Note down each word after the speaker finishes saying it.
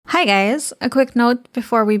Hi guys, a quick note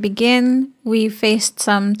before we begin. We faced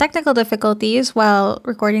some technical difficulties while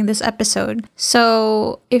recording this episode.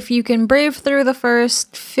 So if you can brave through the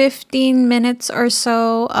first 15 minutes or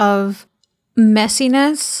so of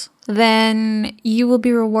messiness, then you will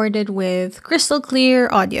be rewarded with crystal clear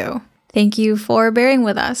audio. Thank you for bearing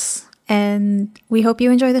with us, and we hope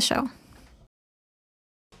you enjoy the show.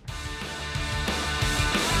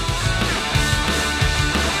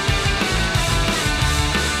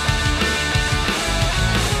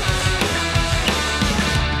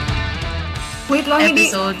 Wait lang,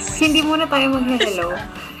 hindi muna tayo mag-hello.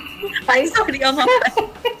 Ay, sorry.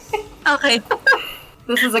 Okay.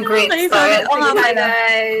 This is a great start. Hi,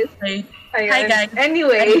 guys. Hi, guys.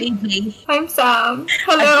 Anyway, I'm Sam.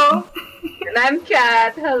 Hello. And I'm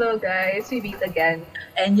Kat. Hello, guys. We meet again.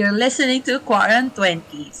 And you're listening to Quarant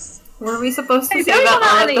 20s. Were we supposed to say that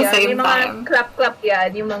all at the same Yung mga time? clap-clap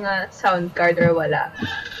yan, yung mga sound card or wala.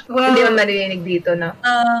 Well, hindi mo maririnig dito, no?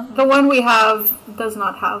 The one we have does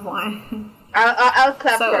not have one. I'll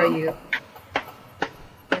clap for you.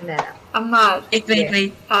 And then, I'm not Wait.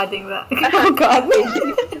 adding that. Oh, God.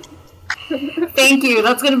 Thank you.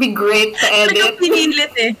 That's gonna be great to edit.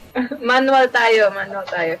 Manual tayo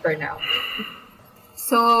for now.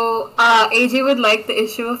 So, AJ would like to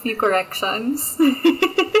issue a few corrections.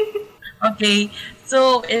 Okay.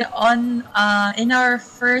 So, in our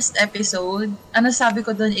first episode, ano sabi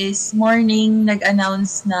ko dun is morning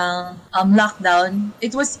nag-announce ng lockdown.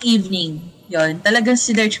 It was evening. Yon. Talagang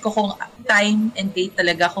sinerch ko kung time and date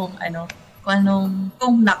talaga kung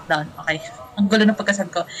lockdown. Okay. Ang gulo ng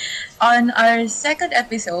pagkasabi ko. On our second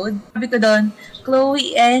episode, sabi ko doon,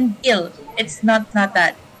 Chloe and Gil. It's not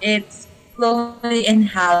that. It's Chloe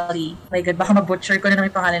and Halle. My God, baka mabutcher ko na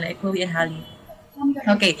may pangalan na Chloe and Halle.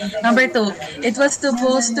 Okay, number 2. It was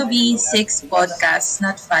supposed to be 6 podcasts,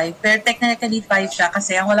 not 5. Pero technically 5 siya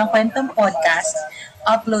kasi ang Walang Kwentang podcast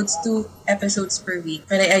uploads 2 episodes per week.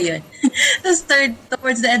 Pero ayun. Tapos third,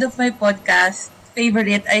 towards the end of my podcast,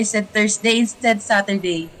 favorite, I said Thursday instead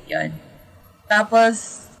Saturday. Yun.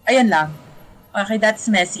 Tapos, ayun lang. Okay, that's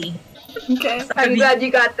messy. Okay. I'm glad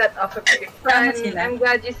you got that off of your friend. I'm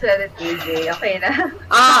glad you said it, AJ. Okay na.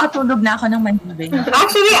 Nakatulog na ako ng mahibig.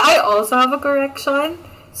 Actually, I also have a correction.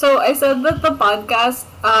 So, I said that the podcast,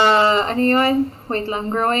 ano yun? Wait lang,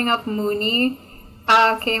 Growing Up Mooney,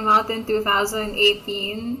 came out in 2018.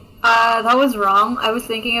 That was wrong. I was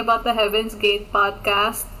thinking about the Heaven's Gate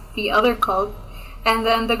podcast, the other cult. And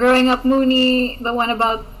then the Growing Up Mooney, the one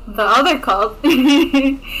about the other cult,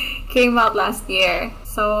 came out last year.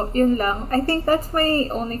 So, yun lang. I think that's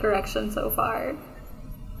my only correction so far.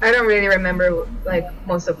 I don't really remember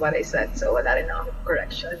most of what I said, so wala rin ako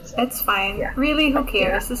corrections. It's fine. Yeah. Really, who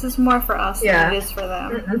cares? This is more for us than it is for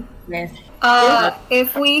them. Mm-hmm. Yes.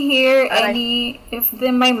 If we hear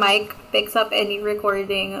my mic picks up any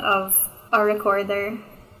recording of a recorder,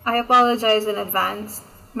 I apologize in advance.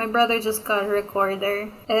 My brother just got a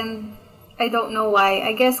recorder, and I don't know why.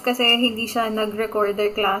 I guess kasi hindi siya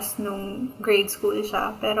nag-recorder class nung grade school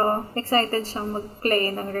siya, pero excited siyang mag-play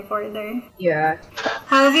ng recorder. Yeah.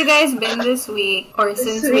 How have you guys been this week, or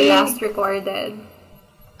since we last recorded?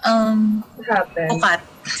 What happened? Ukat.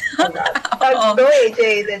 Go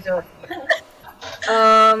AJ, the joke.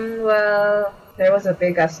 Well, there was a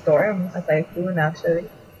big storm, a typhoon actually.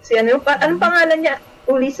 Anong pangalan niya?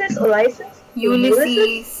 Ulysses?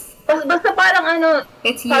 Ulysses. Basta parang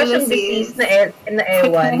It's parang Ulysses. disease na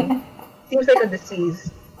ewan. Seems like a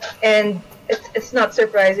disease. And it's not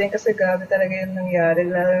surprising kasi grabe talaga yung nangyari,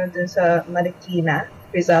 lalo na dun sa Marikina,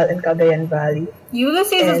 Rizal, and Cagayan Valley.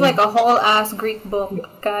 Ulysses is like a whole ass Greek book.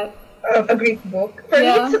 Kat. A Greek book? For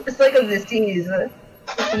me, it's like a disease.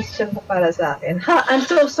 Disease siya para sa akin. I'm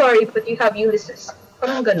so sorry, but you have Ulysses.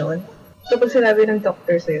 Parang ganun. So, pag sinabi ng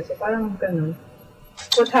doctor sa'yo, so parang ganun.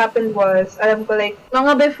 What happened was, alam ko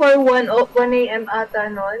mga before 1 a.m. ata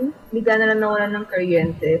nun, bigla na lang nawalan ng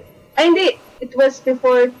kuryente. Ay, hindi! It was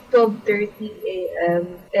before 12:30 a.m.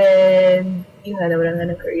 And, yun nga, nawalan na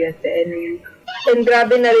ng kuryente. And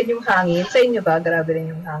grabe na rin yung hangin. Sa inyo ba? Grabe rin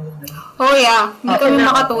yung hangin nun. Oh yeah, hindi kami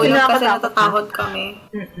nakatulog kasi natatakot kami.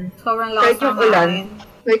 Sobrang lakas ng hangin.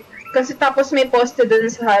 Kasi tapos may poste dun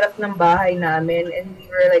sa harap ng bahay namin and we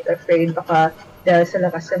were afraid baka dahil sa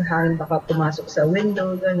lakas ng hangin baka pumasok sa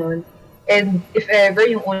window, ganun. And if ever,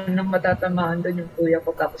 yung unang matatamaan doon yung kuya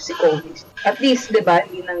ko tapos si Kobe. At least, di ba,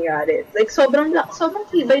 hindi nangyari. Sobrang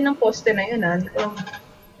tibay ng poste na yun,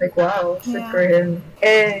 wow, good for him.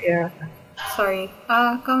 Yeah. Sorry.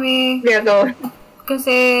 Kami... Yeah, go.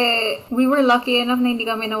 Kasi we were lucky enough na hindi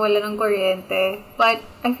kami nawala ng kuryente. But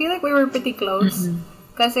I feel like we were pretty close.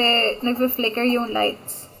 Kasi nagpe-flicker yung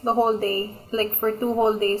lights. the whole day. Like, for 2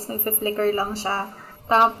 whole days, nag-flicker lang siya.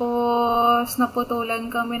 Tapos,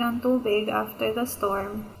 naputulan kami ng tubig after the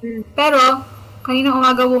storm. Pero, kanina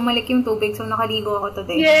umaga bumalik yung tubig, so nakaligo ako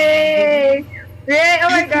today. Yay! Yay!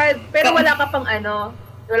 Oh my God! Pero wala ka pang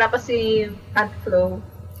wala pa si Aunt Flo.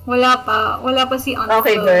 Wala pa si Aunt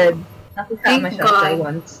Okay, Flo. good. Nakisama Thank siya God. for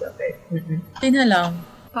once. Okay. Yun na lang.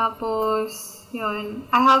 Tapos, yun.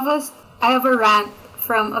 I have a rant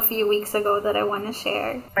from a few weeks ago that I want to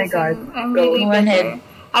share. My God. I'm really Go ahead. bitter.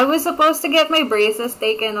 I was supposed to get my braces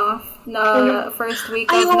taken off the first week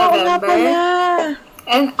of Ay, oo nga November. pala.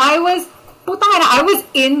 And I was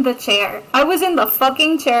in the chair. I was in the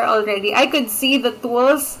fucking chair already. I could see the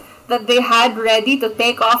tools that they had ready to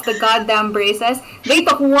take off the goddamn braces. They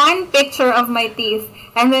took one picture of my teeth,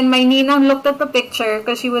 and then my ninang looked at the picture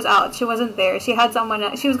because she was out. She wasn't there. She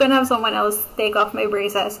was gonna have someone else take off my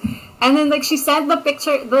braces. And then she sent the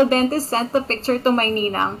picture, the dentist sent the picture to my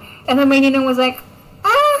ninang. And then my ninang was like,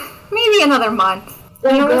 maybe another month. Oh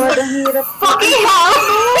And I was God, like, ang hirap. fucking hell!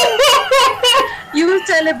 You will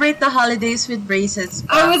celebrate the holidays with braces.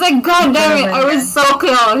 I was like, God damn it, I was so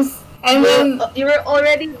close. And then You were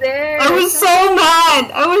already there. I was so mad.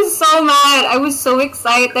 I was so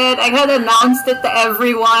excited. I had announced it to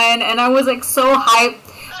everyone, and I was like so hyped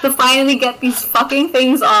to finally get these fucking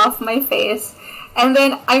things off my face. And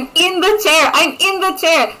then I'm in the chair.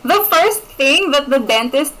 The first thing that the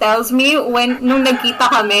dentist tells me nung nagkita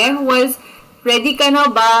kami was, ready ka na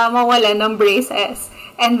ba mawala ng braces?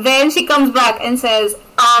 And then she comes back and says,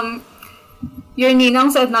 your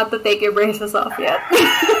ninang said not to take your braces off yet.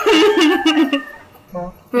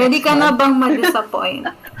 Ready ka na bang ma-disappoint?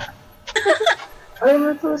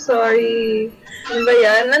 I'm so sorry. Ano ba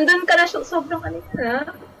yan? Nandun ka na sobrang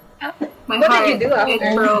kanina. My What heart, did you do after?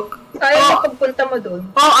 it broke. Sayang yung pagpunta mo dun.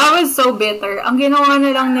 Oh, I was so bitter. Ang ginawa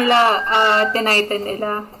na lang nila, tinighten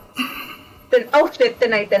nila. Oh shit,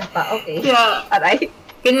 tinaitan pa. Okay. Yeah. Aray.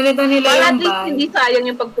 Pinalitan nila Well, at yung least band. hindi sayang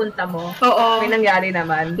yung pagpunta mo. Oo. May nangyari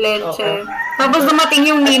naman. Leche. Oo. Tapos dumating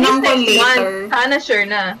yung ninang ko Next later. month, sana sure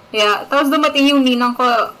na. Yeah. Tapos dumating yung ninang ko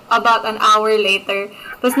about an hour later.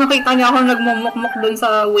 Tapos nakita niya ako nagmumukmuk dun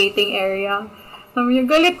sa waiting area. Sabi niya,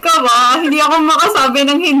 galit ka ba? Hindi ako makasabi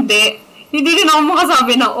ng hindi. Hindi din ako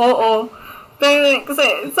makasabi ng oo. Pero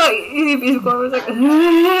kasi, so, isip ko, I was like,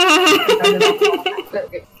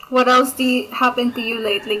 what else happened to you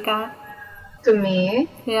lately, Kat? To me?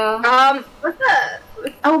 Yeah. What's that?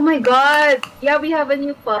 Oh my God. Yeah, we have a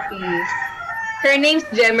new puppy. Her name's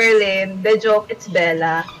Gemerlin. The joke, it's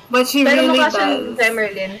Bella. But she Pero really mukha siyang does.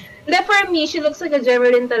 Gemerlin. Hindi, for me, she looks like a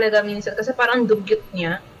Gemerlin talaga minsan kasi parang dugyot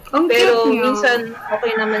niya. Ang Pero cute niya. minsan,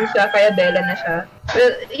 okay naman siya, kaya Bella na siya.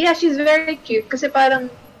 Well, yeah, she's very cute kasi parang,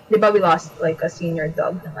 di ba we lost like a senior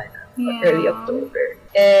dog naman early October.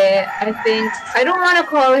 I think, I don't want to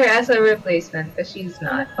call her as a replacement because she's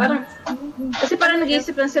not. Parang, kasi parang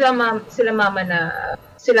nag-iisip lang sila mama na,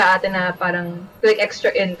 sila ate na parang like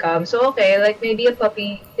extra income. So okay, like maybe a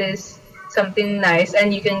puppy is something nice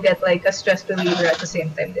and you can get like a stress reliever at the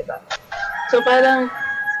same time, di ba? So parang,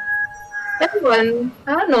 everyone,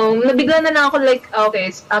 I don't know, nabigla na lang ako like, okay,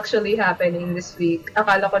 it's actually happening this week.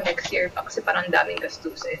 Akala ko next year pa kasi parang daming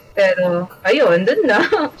gastusin. Pero, ayun, dun na.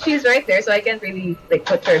 She's right there, so I can't really like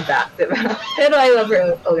put her back, diba? Pero I love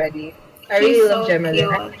her already. I really She's love so Gemelin.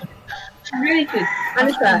 cute. She's really cute. Ano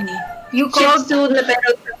siya? You Shih called Tzu na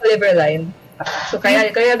pero sa liver line. So, kaya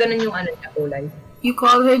ganun yung niya, kulay. You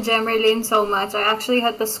called her Gemerlin so much. I actually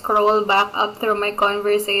had to scroll back up through my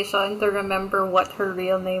conversation to remember what her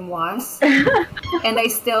real name was. And I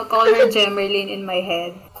still call her Gemerlin in my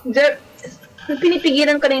head.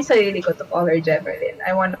 Pinipigilan ko na yung sarili ko to call her Gemerlin.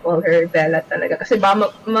 I want to call her Bella talaga. Kasi ba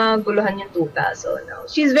maguluhan yung tuta. So, no.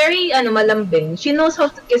 She's very, malambing. She knows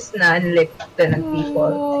how to kiss na and lick ng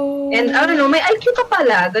people. And, I don't know, may IQ ka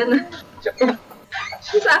pala.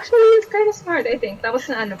 She's actually kind of smart, I think. Tapos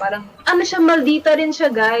parang, siya, maldita rin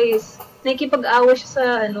siya, guys. Nakikipag-away siya sa,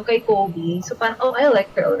 kay Kobe. So, parang, I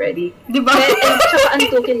like her already. Diba? And tsaka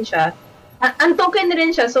untoken siya. Untoken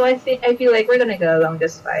rin siya, so I feel like we're gonna get along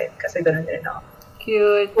just fine. Kasi ganun din ako.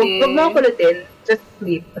 Cute. Huwag mo kulitin, just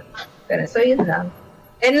sleep. Ganun. So, yun lang.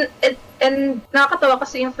 And nakakatawa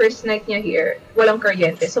kasi yung first night niya here, walang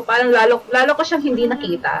kuryente. So, parang lalo ko siyang hindi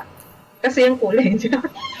nakita. Kasi yung kulay niya.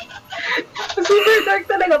 Super dark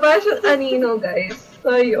talaga. Parang siyang anino, guys.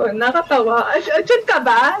 So, yun. Nakatawa. Diyan ka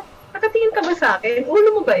ba? Nakatingin ka ba sa akin?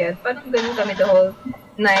 Ulo mo ba yan? Parang ganun kami the whole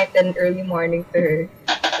night and early morning to her.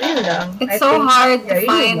 So, yun lang. It's so hard to yun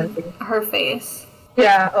find yung one thing. her face.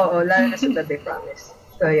 Yeah, oo. Lalo na sa gabi, promise.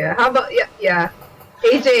 So, yeah. How about, yeah.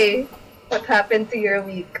 AJ, what happened to your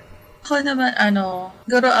week? Ako naman,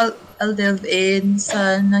 siguro I'll delve in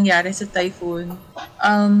sa nangyari sa typhoon.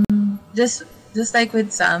 Just like with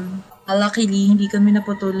Sam, luckily, hindi kami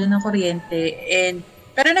naputulan ng kuryente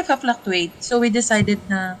pero nagka-fluctuate. So, we decided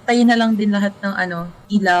na tayo na lang din lahat ng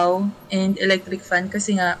ilaw and electric fan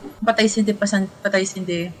kasi nga, patay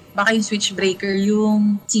sindi. Baka yung switch breaker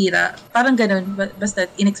yung sira. Parang ganun.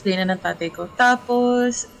 Basta, in-explain na ng tatay ko.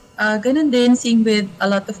 Tapos, ganun din, same with a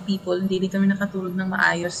lot of people, hindi din kami nakatulog ng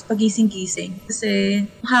maayos pagising-gising. Kasi,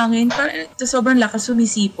 hangin, sa sobrang lakas,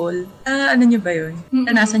 sumisipol. Ano nyo ba yun?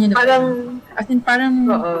 Nanasan nyo na Parang, parang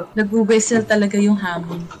nag-whistle talaga yung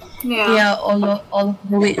hangin. Yeah. Kaya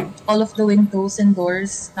all of the windows and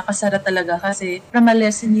doors nakasara talaga kasi para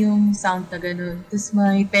ma-lessen yung sound na ganun. Tapos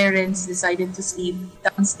my parents decided to sleep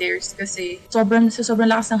downstairs kasi sobrang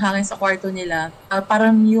lakas ng hangin sa kwarto nila.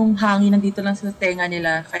 Parang yung hangin nandito lang sa tenga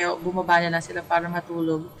nila kaya bumaba na lang sila para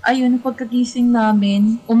matulog. Ayun, pagkagising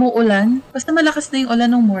namin, umuulan. Basta malakas na yung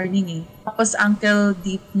ulan ng morning eh. Tapos ankle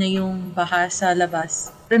deep na yung baha sa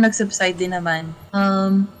labas. Pero nag-subside din naman.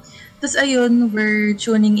 Tapos ayun, we're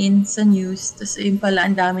tuning in sa news. Tapos ayun pala,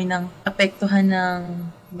 ang dami ng apektuhan ng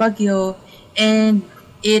bagyo. And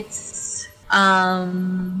it's,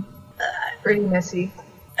 pretty messy.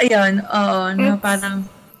 Ayun, na parang,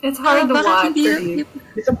 it's hard to watch.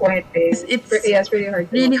 Disappointing. It's pretty hard to watch.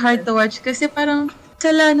 Really hard to watch. Kasi parang,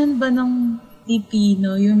 kasalanan ba ng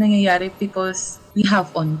Pilipino yung nangyayari because we have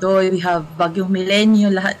Ondoy, we have Bagyong Milenyo,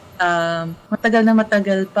 lahat,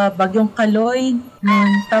 matagal pa, Bagyong Kaloy,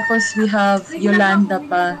 tapos we have Yolanda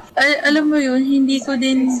pa. Alam mo yun, hindi ko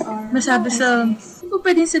din masabi hindi ko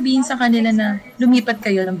pwedeng sabihin sa kanila na lumipat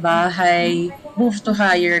kayo ng bahay, move to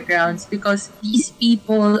higher grounds because these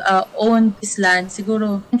people own this land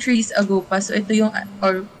siguro centuries ago pa. So ito yung,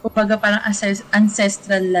 or kumbaga parang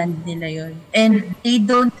ancestral land nila yun. And they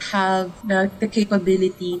don't have the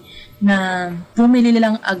capability na bumili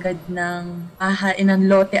lang agad ng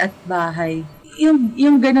lote at bahay.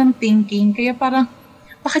 Yung ganun thinking, kaya parang,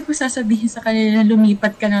 bakit mo sasabihin sa kanila na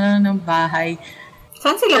lumipat ka na lang ng bahay?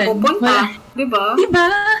 Saan sila pupunta? Diba?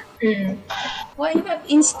 Why not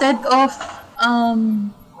instead of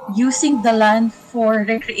using the land for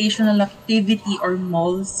recreational activity or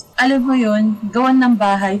malls, alam mo yun, gawan ng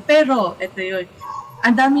bahay. Pero, ito yun,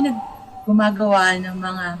 ang dami gumagawa ng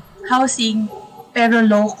mga housing pero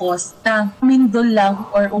low cost na mindol lang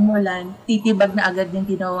or umulan, titibag na agad yung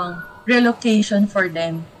ginawang relocation for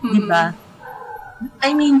them. Diba?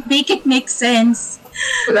 I mean, make it make sense.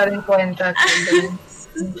 Wala rin kwenta.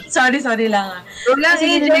 Sorry lang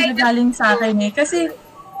Kasi nagagaling sa akin eh. Kasi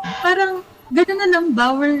parang gano'n na lang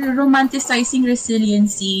ba? We're romanticizing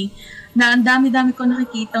resiliency na ang dami-dami ko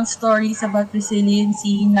nakikitang stories about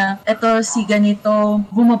resiliency na eto si ganito,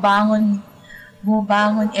 bumabangon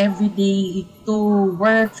every day to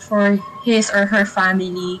work for his or her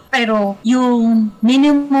family. Pero yung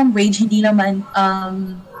minimum wage hindi naman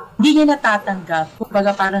hindi niya natatanggap.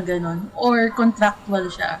 Kumbaga parang ganun. Or contractual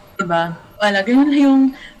siya. Diba? Wala. Ganun na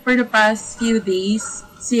yung for the past few days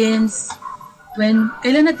since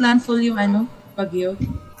kailan nag-landfall yung bagyo?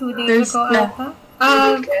 2 days ago ata.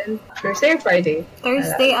 Thursday or Friday?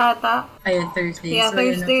 Thursday ata. Ayun, Thursday. Yeah, so,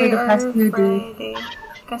 Thursday for the past or few Friday. days.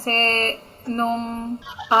 Kasi nung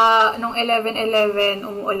 11/11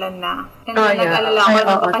 umuulan na. And then nag-alala ko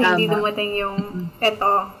na baka hindi dumating yung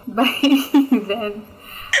by then.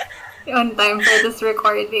 On time for this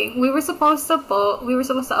recording. We were supposed to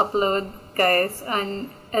upload, guys, an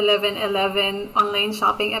 11/11 online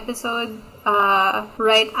shopping episode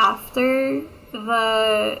right after the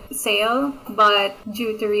sale, but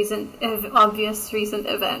due to obvious recent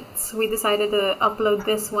events, we decided to upload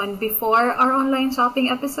this one before our online shopping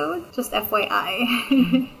episode. Just FYI.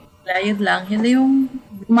 Yun lang. Yun yung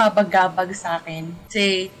bumabagabag sa akin.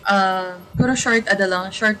 Kasi, puro short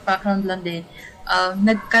background lang din.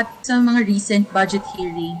 Nag-cut sa mga recent budget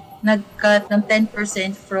hearing. Nag-cut ng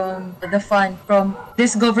 10% from the fund from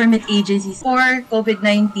this government agencies for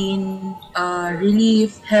COVID-19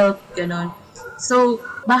 relief, help, gano'n. So,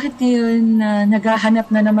 bakit ngayon naghahanap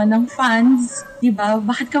na naman ng funds? Diba?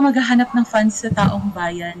 Bakit ka maghahanap ng funds sa taong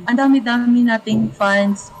bayan? Ang dami-dami nating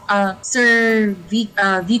funds. Sir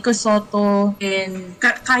Vico Soto, and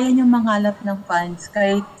kaya niyo mangalap ng funds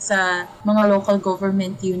kahit sa mga local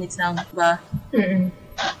government units lang, diba?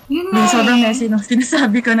 Yun na sobrang messy nung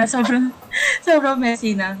sinasabi ko na sobrang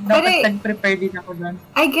messy na. Dapat nag-prepare din ako doon.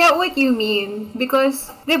 I get what you mean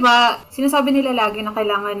because, di ba, sinasabi nila lagi na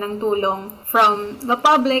kailangan ng tulong from the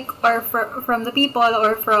public or from the people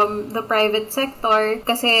or from the private sector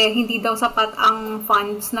kasi hindi daw sapat ang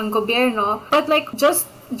funds ng gobyerno. But like, just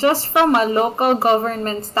from a local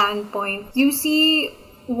government standpoint, you see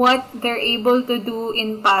what they're able to do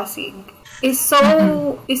in Pasig is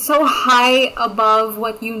so high above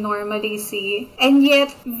what you normally see, and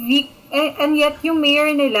yet yung mayor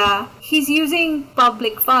nila, he's using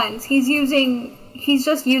public funds. He's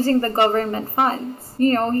just using the government funds.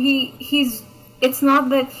 You know, it's not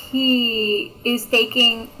that he is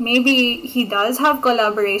taking, maybe he does have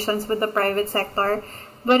collaborations with the private sector,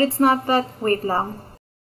 but it's not that, wait lang.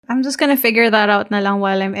 I'm just gonna figure that out na lang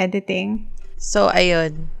while I'm editing. So,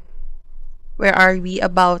 ayun. Where are we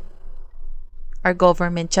about our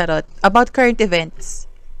government, charot? About current events.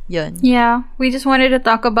 Yun. Yeah, we just wanted to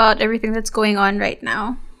talk about everything that's going on right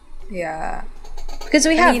now. Yeah. Because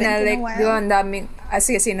we haven't Kanina, in like, a while. di ba ang daming,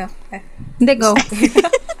 sige, sino? Hindi, go.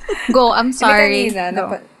 Go, I'm sorry. Hindi, kanina,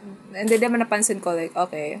 Go. hindi naman napansin ko, like,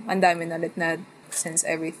 okay, ang dami na ulit na since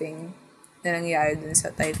everything na nangyari dun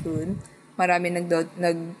sa typhoon. Marami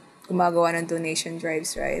gumagawa ng donation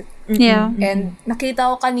drives, right? Yeah. And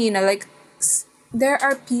nakita ko kanina, like, there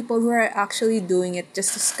are people who are actually doing it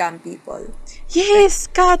just to scam people. Yes,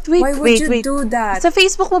 Kat! Wait, Why would you do that? Sa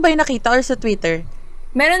Facebook mo ba yung nakita or sa Twitter?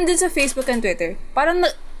 Meron din sa Facebook and Twitter. Parang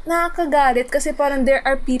nakakagalit kasi parang there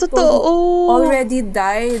are people Totoo. who already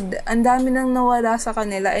died. Ang dami nang nawala sa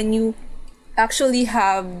kanila, and you actually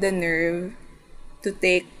have the nerve to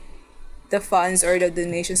take the funds or the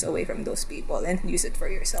donations away from those people and use it for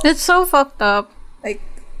yourself. It's so fucked up. Like,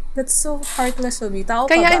 that's so heartless of you. Tao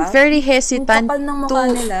Kaya ka ba? I'm very Ang hesitant kapal ng mukha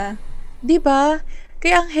to... nila. Diba?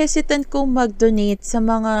 Kaya ang hesitant kong mag-donate sa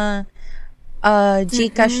mga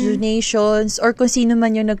GCash donations or kung sino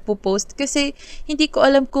man yung nagpo-post. Kasi hindi ko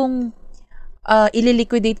alam kung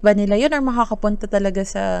ililiquidate ba nila yun or makakapunta talaga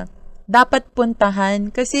sa dapat puntahan.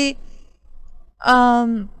 Kasi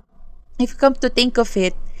if you come to think of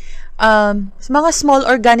it, mga small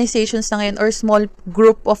organizations lang yan or small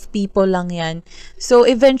group of people lang yan. So,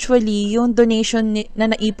 eventually, yung donation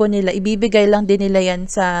na naipon nila, ibibigay lang din nila yan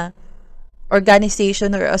sa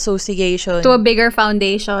organization or association. To a bigger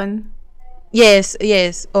foundation. Yes,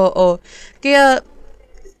 oo. Kaya,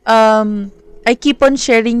 I keep on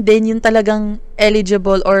sharing din yung talagang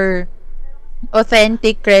eligible or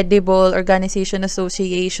authentic, credible organization,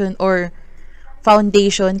 association, or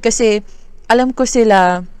foundation. Kasi, alam ko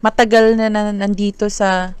sila, matagal na nandito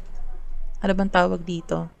sa, ano bang tawag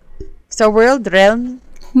dito? Sa world realm?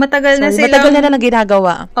 Matagal na Matagal na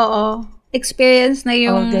ginagawa. Oo. Experience na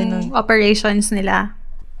yung ganun. operations nila.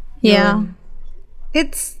 Yeah. Yun.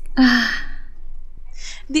 It's,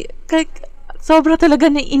 sobra talaga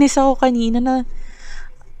naiinis ako kanina na,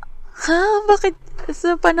 bakit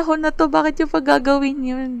sa panahon na to, bakit yung paggagawin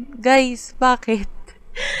yun? Guys, bakit?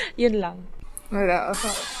 Yun lang. Wala.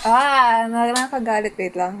 Nakakagalit.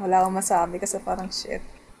 Wait lang. Wala akong masabi kasi parang shit.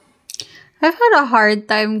 I've had a hard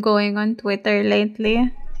time going on Twitter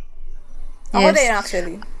lately. Ako Yes. din,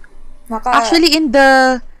 actually. Actually, in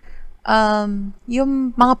the,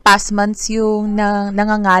 yung mga past months, yung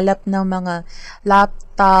nangangalap ng mga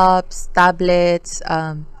laptops, tablets,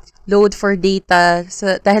 load for data,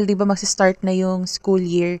 dahil di ba magsi-start na yung school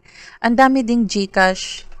year, ang dami ding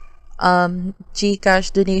GCash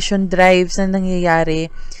donation drives na nangyayari.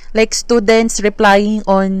 Like, students replying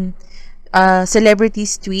on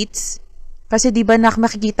celebrities' tweets. Kasi di ba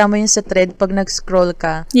makikita mo yun sa thread pag nag-scroll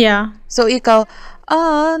ka. Yeah. So, ikaw,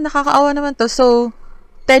 nakakaawa naman to. So,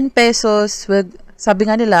 10 pesos,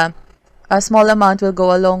 sabi nga nila, a small amount will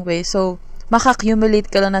go a long way. So,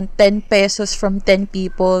 maka-accumulate ka lang ng 10 pesos from 10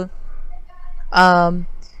 people.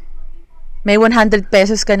 May 100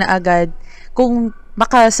 pesos ka na agad. Kung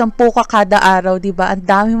maka-10 ka kada araw, di ba? Ang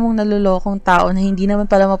dami mong nalulokong tao na hindi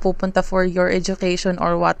naman pala mapupunta for your education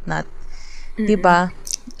or whatnot. Di ba?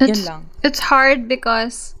 Yun lang. It's hard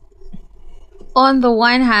because on the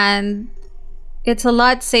one hand, it's a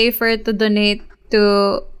lot safer to donate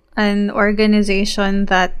to an organization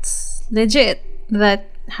that's legit, that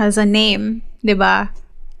has a name, di ba?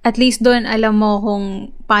 At least doon alam mo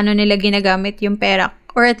kung paano nila ginagamit yung pera.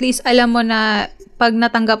 Or at least alam mo na pag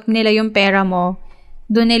natanggap nila yung pera mo,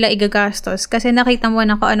 doon nila igagastos kasi nakita mo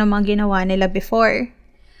na kung ano mga ginawa nila before.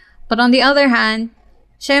 But on the other hand,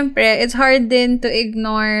 syempre, it's hard din to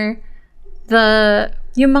ignore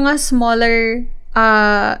yung mga smaller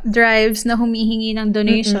drives na humihingi ng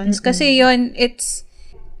donations. Kasi yun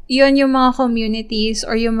yung mga communities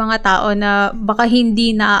or yung mga tao na baka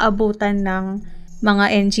hindi naaabutan ng mga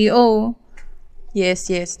NGO.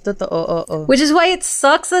 Yes. Totoo, oo. Which is why it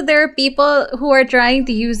sucks that there are people who are trying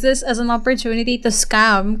to use this as an opportunity to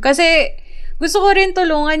scam. Kasi gusto ko rin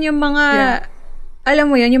tulungan yung mga,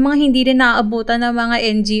 alam mo yun, yung mga hindi rin naaabutan ng mga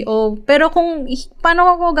NGO. Pero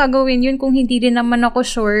paano ko gagawin yun kung hindi rin naman ako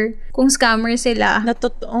sure kung scammer sila?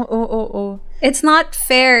 Oo. It's not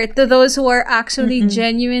fair to those who are actually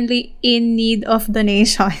genuinely in need of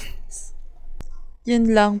donations.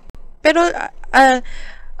 Yun lang. Pero,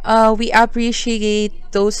 we appreciate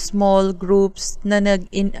those small groups na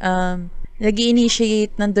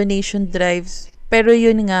nag-initiate ng donation drives. Pero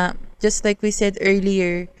yun nga, just like we said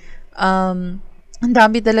earlier, ang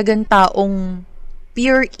dami talagang taong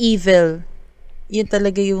pure evil. Yun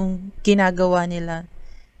talaga yung ginagawa nila.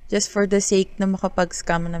 Just for the sake na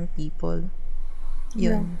makapag-scam ng people.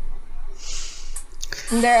 Yun.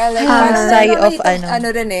 There are like,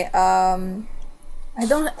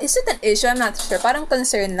 is it an issue? I'm not sure. Parang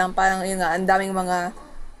concern lang. Parang yun nga, ang daming mga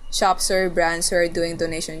shops or brands who are doing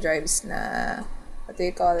donation drives na, what do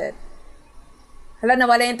you call it? Hala,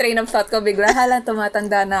 nawala yung train of thought ko bigla. Hala,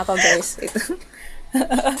 tumatanda na ako, guys. Ito.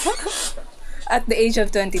 At the age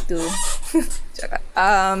of 22.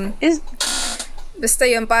 Basta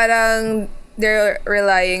yun, parang they're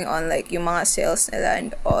relying on like yung mga sales nila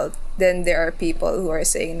and all. Then there are people who are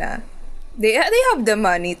saying na they have the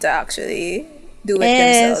money to actually do it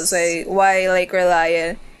themselves. Why like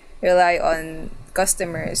rely on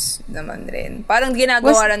customers naman rin. Parang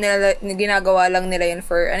ginagawa lang nila yun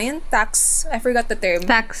for tax. I forgot the term.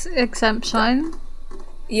 Tax exemption.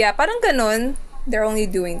 Yeah, parang ganun. They're only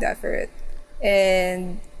doing that for it.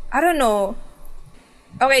 And I don't know.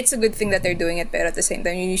 Okay, it's a good thing that they're doing it, but at the same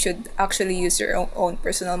time, you should actually use your own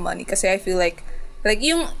personal money. Kasi I feel like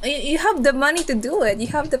you have the money to do it.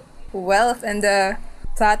 You have the wealth and the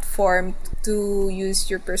platform to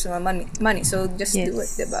use your personal money. So just do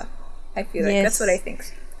it, diba? I feel like that's what I think.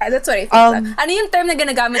 That's what I think. Ano yung term na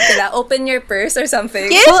ginagamit nila? Open your purse or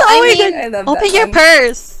something? Yes, well, I love open that. Your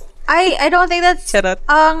purse. I don't think that's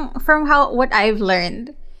from what I've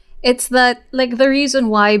learned. It's that like the reason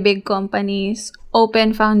why big companies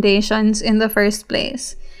open foundations in the first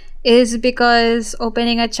place is because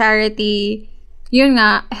opening a charity, yun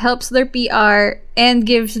nga, helps their PR and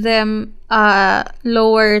gives them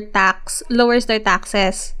lowers their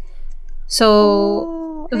taxes.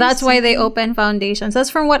 So that's why they open foundations.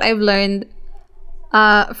 That's from what I've learned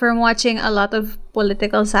from watching a lot of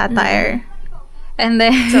political satire. And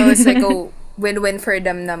then so it's like a win-win for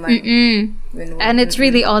them naman. Win-win. And it's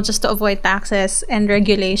really all just to avoid taxes and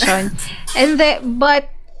regulation. But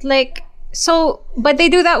they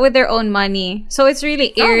do that with their own money. So it's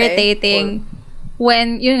really irritating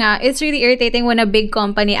when it's really irritating when a big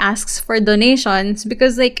company asks for donations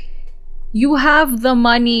because like you have the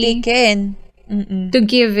money they can to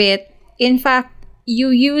give it. In fact, you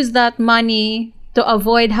use that money to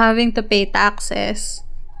avoid having to pay taxes.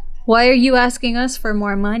 Why are you asking us for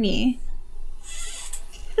more money?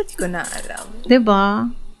 Hindi ko na alam.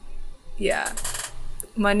 Diba? Yeah.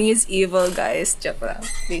 Money is evil, guys. Joke lang,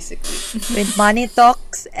 basically. When money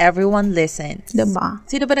talks, everyone listens. Diba?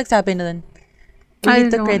 Sino ba nagsabi nun? We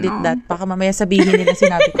need to credit that. Baka mamaya sabihin nila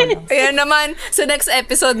sinabi ko lang. Kaya naman, sa next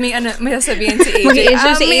episode, may sabihin si AJ.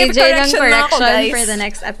 Mag-i-issue si AJ ng correction ako, for the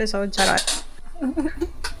next episode. Charot.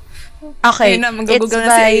 Okay. Ayun na, mag-google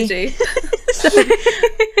na si AJ.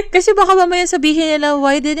 Kasi baka mamaya sabihin nila,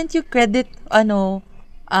 why didn't you credit,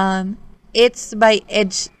 it's by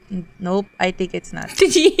Edge. Nope, I think it's not.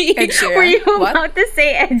 Ed Sheeran? Were you about to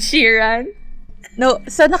say Ed Sheeran? No,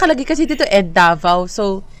 so nakalagay kasi dito Ed Davao.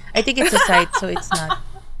 So, I think it's a site, so it's not.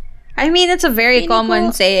 I mean, it's a very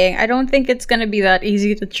common saying. I don't think it's gonna be that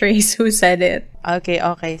easy to trace who said it. Okay.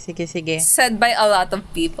 Sige. Said by a lot of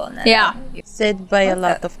people. Yeah. Said by a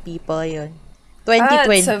lot of people, yun.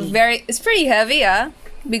 2020. It's pretty heavy,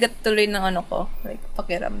 Bigat tuloy ng ko. Like,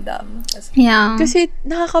 pakiramdam. Yeah. Kasi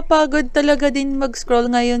nakakapagod talaga din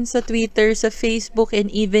mag-scroll ngayon sa Twitter, sa Facebook, and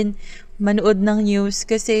even manood ng news.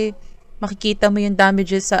 Kasi makikita mo yung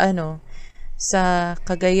damages sa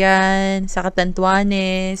Cagayan, sa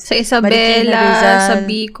Catanduanes, sa Isabela, sa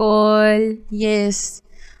Bicol. Yes.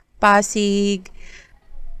 Pasig.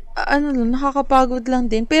 Nakakapagod lang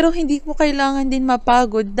din. Pero hindi mo kailangan din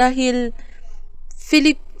mapagod dahil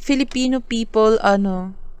Filipino people,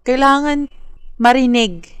 kailangan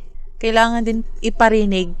marinig. Kailangan din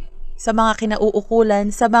iparinig sa mga kinauukulan,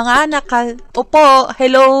 sa mga opo,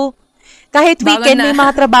 hello. Kahit weekend may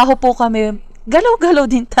mga trabaho po kami. Galaw-galaw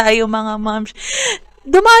din tayo, mga moms.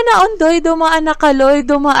 Dumaan na Ondoy, dumaan na Kaloy,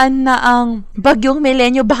 dumaan na ang Bagyong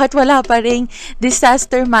Milenyo. Bakit wala pa ring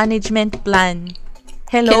disaster management plan?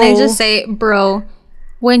 Hello? Can I just say, bro,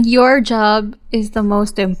 when your job is the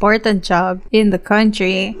most important job in the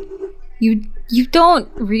country, you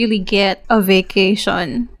don't really get a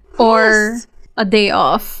vacation or a day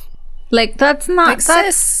off. Like, that's not...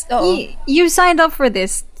 You signed up for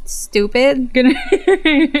this, stupid.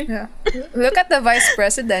 Yeah. Look at the vice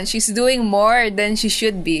president. She's doing more than she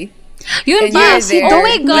should be. Yun And ba? you're there, Oh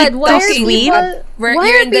my God, why are talking people... about- Why you're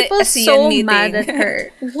are in the people ASEAN so meeting. mad at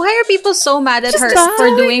her? Why are people so mad at her just for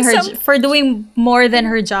doing doing for doing more than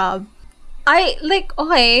her job?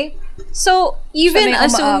 Okay. So even Siya na yung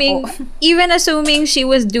assuming umaako. even assuming she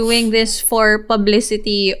was doing this for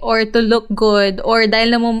publicity or to look good or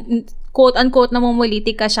dahil quote unquote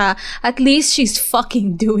namumuliti ka siya, at least she's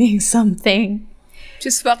fucking doing something.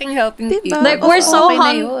 She's fucking helping Diba? people. Like we're Okay so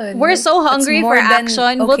na yun. hungry It's for more than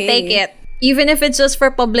action. We'll okay. take it. Even if it's just for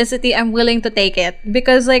publicity, I'm willing to take it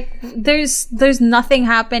because like there's nothing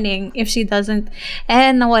happening if she doesn't.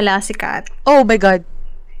 And nawala si Kat. Oh my God.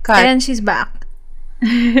 Kat. And she's back. Oh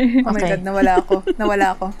my Okay. God, nawala ako.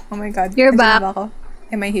 Oh my God. You're Nandiyan back. ba ako?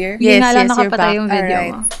 Am I here? Yes, Yun nga lang yes, you're nakapatay back. yung video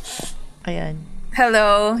Alright. mo. Ayan. Hello,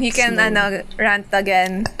 you can rant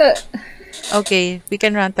again. Okay, we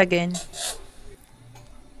can rant again.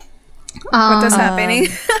 What was happening?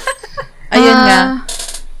 Ayun nga.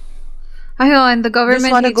 Ayun, the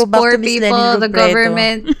government wanna hates go back poor to Miss Lenny people. The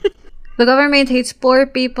Robredo. government hates poor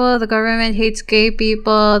people. The government hates gay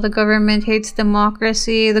people. The government hates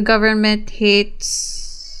democracy. The government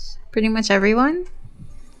hates pretty much everyone.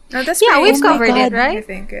 No, that's Yeah, pretty we've Oh my covered it, God. I right?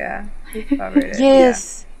 think, yeah. We've covered it.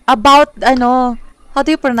 Yes. About, how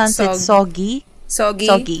do you pronounce it? Soggy? Soggy.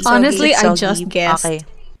 Soggy. Honestly, I Soggy. just guessed. Okay.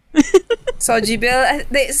 Soji Bill.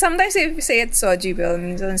 Sometimes they say it's Soji Bill,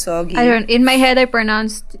 minsan soggy. I don't. In my head, I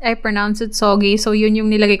pronounce it soggy. So yun yung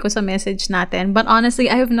nilagay ko sa message natin. But honestly,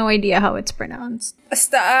 I have no idea how it's pronounced.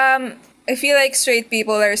 Basta, I feel like straight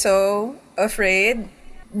people are so afraid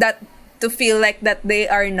that to feel like that they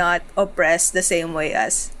are not oppressed the same way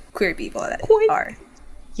as queer people are,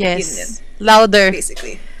 Yes. Louder.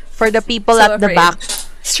 basically. For the people So at the afraid. back.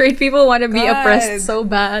 Straight people want to be God. oppressed so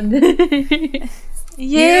bad.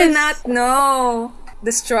 You do not know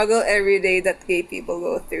the struggle every day that gay people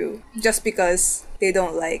go through just because they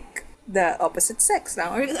don't like the opposite sex lang,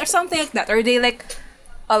 or something like that, or they like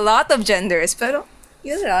a lot of genders, pero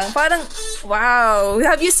yun lang, parang wow.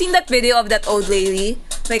 Have you seen that video of that old lady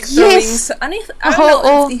like throwing Yes. I don't know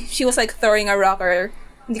Oh. if she was like throwing a rock or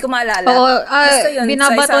hindi ko maalala. Oo, Basta yun, sa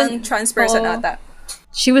binabaton- isang trans person oo. ata.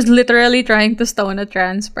 She was literally trying to stone a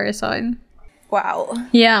trans person. Wow.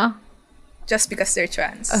 Yeah. Just because they're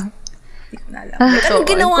trans. Hindi ko na alam. Ah. Like, anong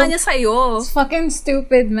ginawa niya sa'yo? It's fucking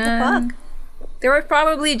stupid, man. Fuck. They were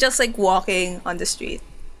probably just like walking on the street.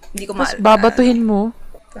 Hindi ko Tapos maalala. babatuhin mo.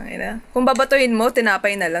 Tangina. Kung babatuhin mo,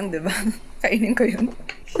 tinapay na lang, di ba? Kainin ko yun.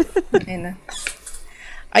 Tangina.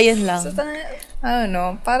 Ayun lang. So, I don't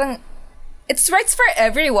know. Parang, it's rights for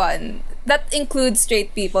everyone. That includes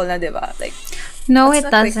straight people na, di ba? Like, No, That's it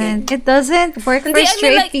not doesn't. It doesn't work for Hindi, I mean,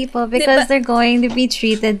 straight like, people di because ba- they're going to be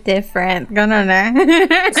treated different. Ganon na.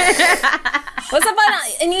 basta parang,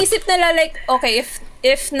 iniisip nila like, okay, if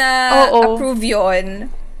Oo. approve yun,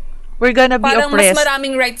 We're gonna be parang mas oppressed.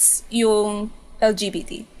 maraming rights yung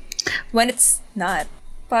LGBT. When it's not.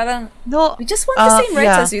 Parang, No. we just want the same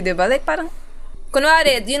rights yeah. as you, diba? Like, parang,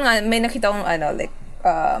 kunwari, yun nga, may nakita kong,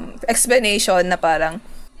 explanation na parang,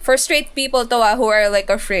 for straight people to who are, like,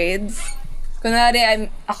 afraid, kunwari,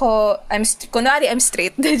 I'm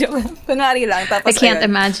straight. Kunwari lang. Tapos, I can't ayun.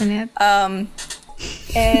 imagine it.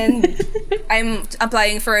 And I'm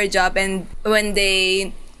applying for a job, and when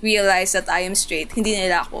they realize that I am straight, hindi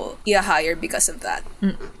nila ako i-hire because of that.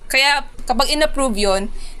 Kaya, kapag in-approve yun,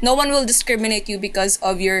 no one will discriminate you because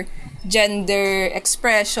of your gender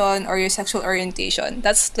expression or your sexual orientation.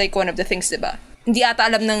 That's like one of the things, diba? Hindi ata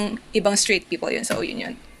alam ng ibang straight people yun. So,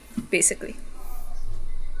 yun. Basically.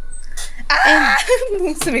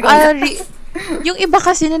 Sumigaw na. Yung iba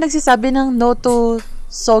kasi na nagsasabi ng no to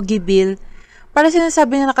soggy bill, para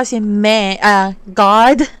sinasabi nila kasi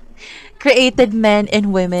God created men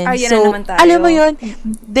and women. Yan So, na naman tayo. alam mo yun,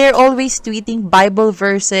 they're always tweeting Bible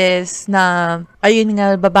verses na, ayun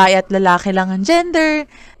nga, babae at lalaki lang ang gender.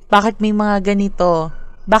 Bakit may mga ganito?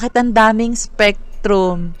 Bakit ang daming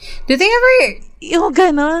spectrum? Do they ever Yung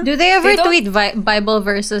ganon. They don't- tweet Bible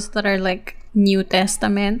verses that are like New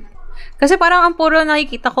Testament? Kasi parang ang puro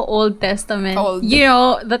nakikita ko Old Testament. Old. You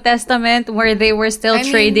know, the Testament where they were still I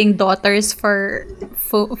mean- trading daughters for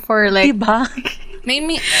like Diba?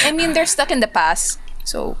 I mean, they're stuck in the past.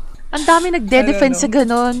 So, Ang dami nagde-defend sa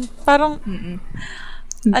ganon. Parang,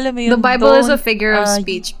 alam mo yun, the Bible is a don't, figure of uh,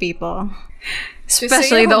 speech, people. just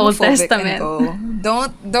Especially say the you're Old homophobic and Testament. go.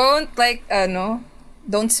 Don't like,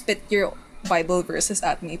 don't spit your Bible verses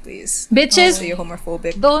at me, please. Bitches, Say you're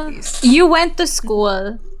homophobic, Don't- please. you went to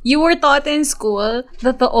school. You were taught in school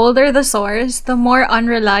that the older the source, the more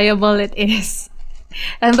unreliable it is.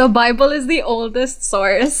 And the Bible is the oldest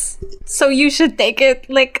source. So you should take it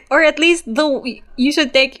or at least you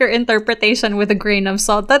should take your interpretation with a grain of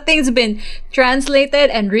salt. That thing's been translated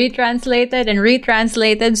and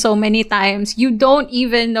retranslated so many times. You don't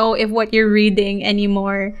even know if what you're reading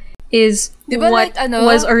anymore is what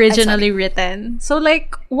was originally written. So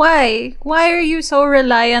why? Why are you so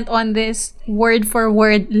reliant on this word for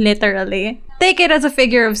word literally? Take it as a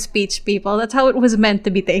figure of speech, people. That's how it was meant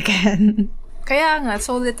to be taken. Kaya nga,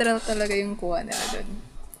 so literal talaga yung kuha nila dun.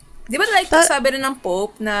 Di ba sabi rin ng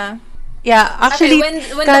Pope na... Yeah, actually...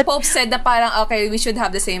 Okay, when the Pope said na parang, okay, we should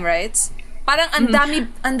have the same rights, parang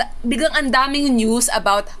biglang ang daming news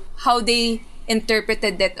about how they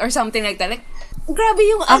interpreted it or something like that. Like,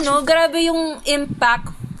 grabe yung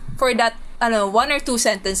impact for that, one or two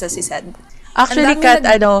sentences he said. Actually, Kat,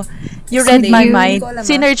 you read my mind.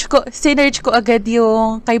 Sinerge ko agad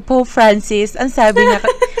yung kay Pope Francis. Ang sabi niya,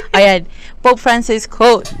 ayan, Pope Francis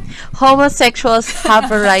quote, "Homosexuals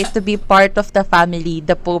have a right to be part of the family,"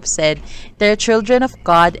 the Pope said. "They're children of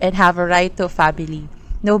God and have a right to a family.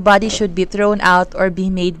 Nobody should be thrown out or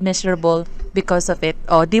be made miserable because of it."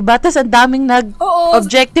 Oh, diba? Tas ang daming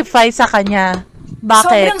nag-objectify sa kanya.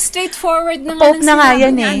 Bakit? Sobrang straightforward na Pope na nga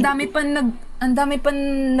yan eh. Ang dami pa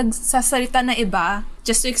nagsasalita na iba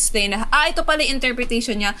just to explain na, ito pala yung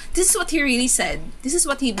interpretation niya. This is what he really said. This is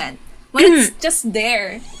what he meant. When it's just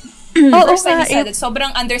there, first time he said it,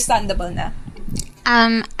 sobrang understandable na.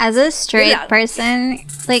 As a straight person,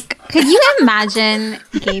 could you imagine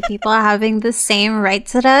gay people having the same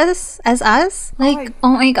rights as us?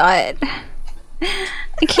 Oh my god.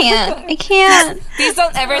 I can't. Please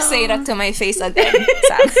don't ever say that to my face again,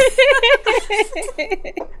 Sam.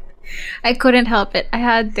 I couldn't help it. I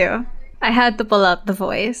had to pull out the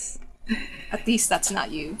voice. At least that's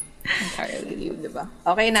not you. Entirely you, diba?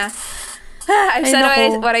 Okay na. I've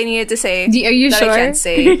said what I needed to say. Are you sure? I can't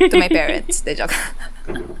say to my parents. De joke.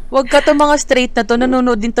 Wag ka to mga straight na to.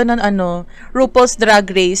 Nanonood din to ng RuPaul's Drag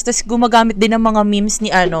Race. Tapos gumagamit din ng mga memes ni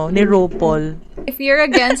RuPaul. If you're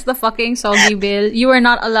against the fucking soggy bill, you are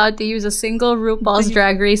not allowed to use a single RuPaul's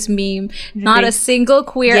Drag Race meme. Not a single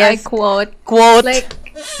queer eye quote.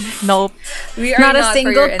 Nope. We are not a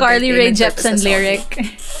single Carly Rae Jepsen lyric.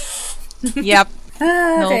 Yep.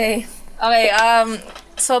 Okay. Okay,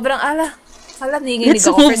 sobrang nanginginig Let's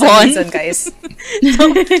ako for move some on. reason, guys.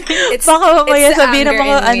 Baka mamaya it's the sabihin ng anger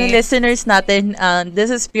mga in me. listeners natin,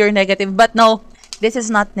 this is pure negative. But no, this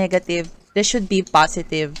is not negative. This should be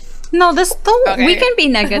positive. No, Okay. we can be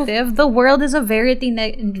negative. The world is a very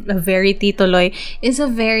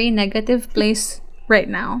negative place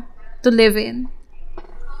right now to live in.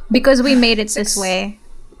 Because we made it this way.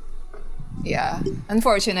 Yeah.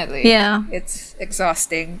 Unfortunately. Yeah. It's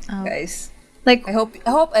exhausting, guys. Like, I hope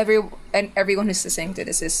everyone who's listening to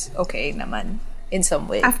this is okay naman in some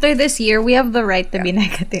way. after this year, we have the right to be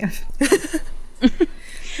negative.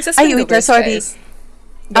 Ay, wait lang, sorry.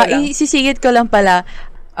 Go lang. Isisigit ko lang pala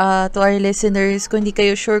to our listeners, kung hindi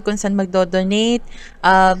kayo sure kung saan magdo-donate,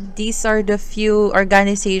 these are the few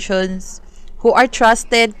organizations who are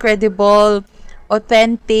trusted, credible,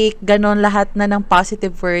 authentic, ganon lahat na ng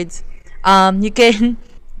positive words.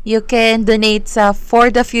 You can donate sa For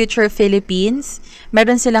the Future Philippines.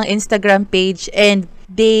 Meron silang Instagram page and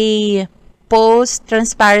they post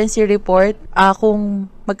transparency report kung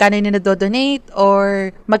magkano na nadodonate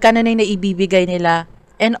or magkano na naibibigay nila.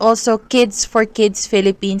 And also Kids for Kids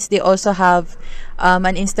Philippines, they also have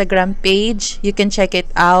an Instagram page. You can check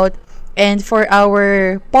it out. And for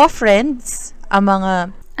our paw friends, ang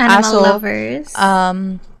mga Animal lovers.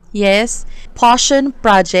 Yes, Potion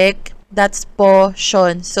Project. That's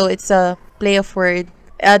Potion. So it's a play of word.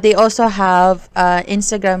 They also have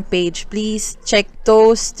Instagram page. Please check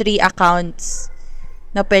those 3 accounts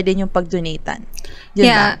na pwede nyong pag-donatan.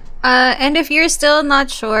 Yeah. And if you're still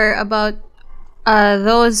not sure about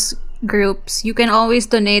those groups, you can always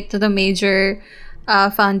donate to the major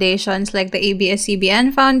foundations like the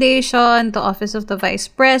ABS-CBN Foundation, the Office of the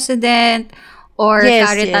Vice President, or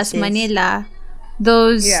Caritas Manila.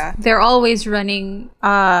 Those, they're always running,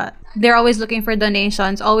 they're always looking for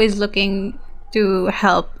donations, always looking to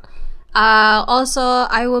help. Also,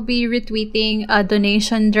 I will be retweeting a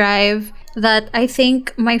donation drive that I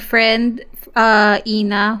think my friend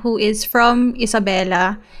Ina, who is from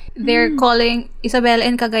Isabela, they're calling, Isabela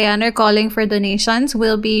and Cagayan are calling for donations.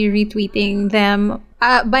 We'll be retweeting them.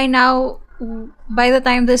 By now, by the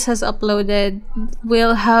time this has uploaded,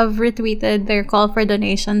 we'll have retweeted their call for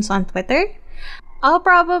donations on Twitter. I'll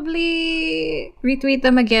probably retweet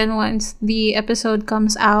them again once the episode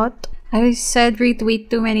comes out. I said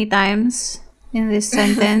retweet too many times in this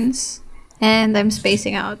sentence, and I'm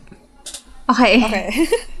spacing out. Okay. Okay.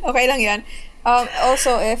 Okay lang yan.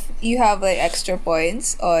 Also, if you have like extra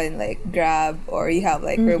points on like Grab or you have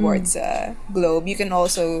like rewards Globe, you can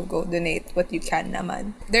also go donate what you can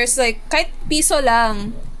naman. There's like kahit piso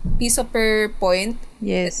per point.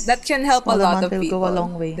 Yes. That can help Small a lot amount of will people. go a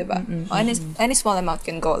long way. Diba? Any small amount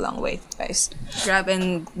can go a long way, guys. Grab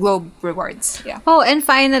and Globe rewards. Yeah. Oh, and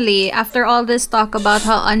finally, after all this talk about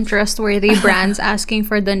how untrustworthy brands asking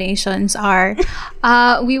for donations are,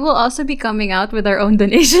 we will also be coming out with our own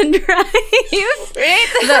donation drive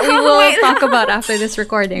that we will talk about after this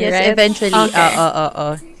recording, Yes, right? eventually.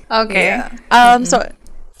 Okay. Okay. Yeah. So,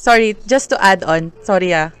 sorry, just to add on. Sorry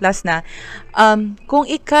last na. Kung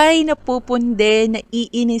ikay napupunde,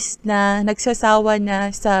 naiinis na, nagsasawa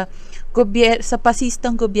na sa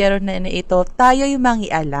pasistang gobyerno na ito, tayo yung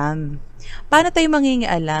mangialam. Paano tayo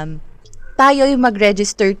mangingialam? Tayo yung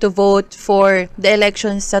mag-register to vote for the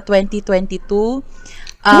elections sa 2022.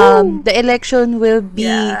 The election will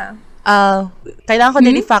be kailangan ko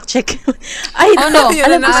din i-fact check. Ay, No. Yun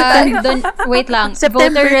Alam ko, na. wait lang.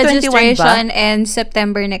 September Voter 21 registration and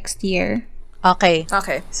September next year. Okay.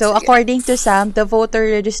 Okay. So, Sige. according to Sam, the voter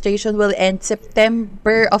registration will end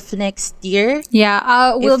September of next year. Yeah,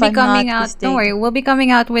 we'll If be I'm coming not out. Don't worry, mistaken. we'll be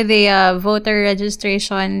coming out with a voter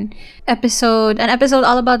registration episode, an episode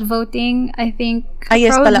all about voting. I think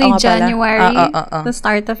Yes pala, probably oo nga pala. January, The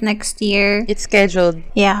start of next year. It's scheduled.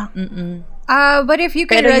 Yeah. But if you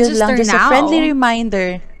can Pero yun register lang, just now, a friendly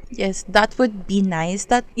reminder. Yes, that would be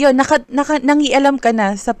nice. That, yun, nangialam ka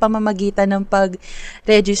na sa pamamagitan ng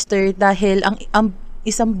pag-register dahil ang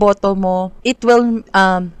isang boto mo, it will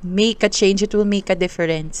make a change, it will make a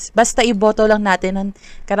difference. Basta iboto lang natin ang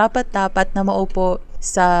karapat-dapat na maupo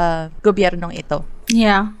sa gobyernong ito.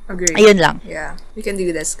 yeah. Agree. Ayun lang. Yeah. We can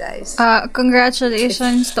do this, guys.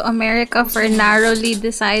 Congratulations to America for narrowly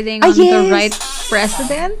deciding on Ah, the yes! right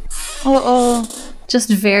president. Oo.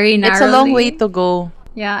 Just very narrowly. It's a long way to go.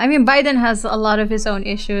 Yeah, I mean, Biden has a lot of his own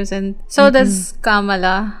issues, and so does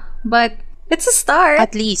Kamala. But it's a start.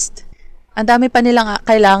 At least. Ang dami pa nilang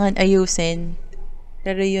kailangan ayusin.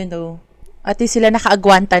 Pero at least sila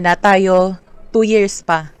nakaagwanta na tayo 2 years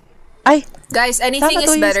pa. Ay, Guys, anything Tama,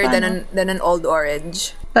 is 2 years better pa, than an old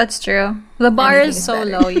orange. That's true. The bar Anything is so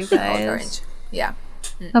better low, you than old guys. orange. Yeah.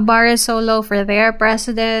 The bar is so low for their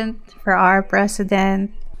president, for our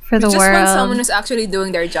president, for the Just want world. someone who's actually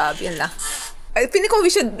doing their job. Yun lang. I think we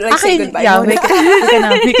should say goodbye. yeah, muna.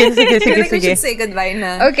 we can, sige, I think we sige. should say goodbye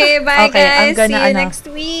na. Okay, bye Okay, I'm guys. gonna, See you ano. next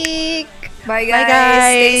week. Bye, Bye,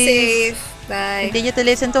 guys. Stay guys. safe. Bye. Continue to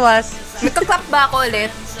listen to us. Magka-clap ba ako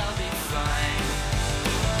ulit?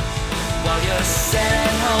 While you're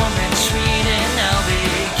sitting home and tweeting, I'll be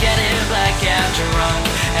getting blackout drunk,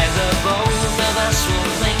 and the both of us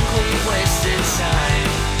will think we wasted time.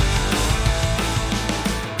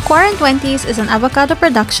 Quarant20s is an Avocado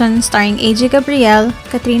production starring AJ Gabriel,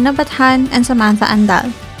 Katrina Bathan, and Samantha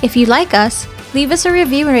Andal. If you like us, leave us a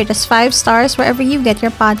review and rate us 5 stars wherever you get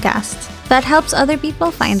your podcasts. That helps other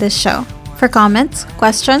people find this show. For comments,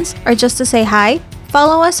 questions, or just to say hi,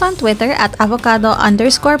 follow us on Twitter at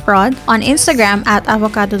avocado_prod, on Instagram at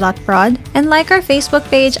avocado.prod, and like our Facebook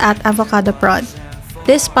page at avocadoprod.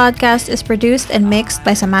 This podcast is produced and mixed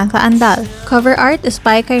by Samantha Andal. Cover art is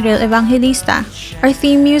by Kyril Evangelista. Our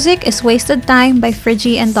theme music is Wasted Time by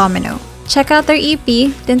Friggy and Domino. Check out their EP,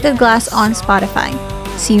 Tinted Glass, on Spotify.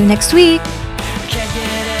 See you next week! Can't get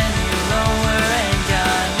any lower, ain't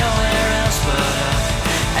got nowhere else but up.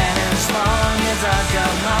 And as long as I've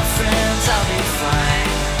got my friends, I'll be fine.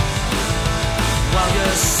 While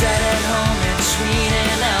you're sitting home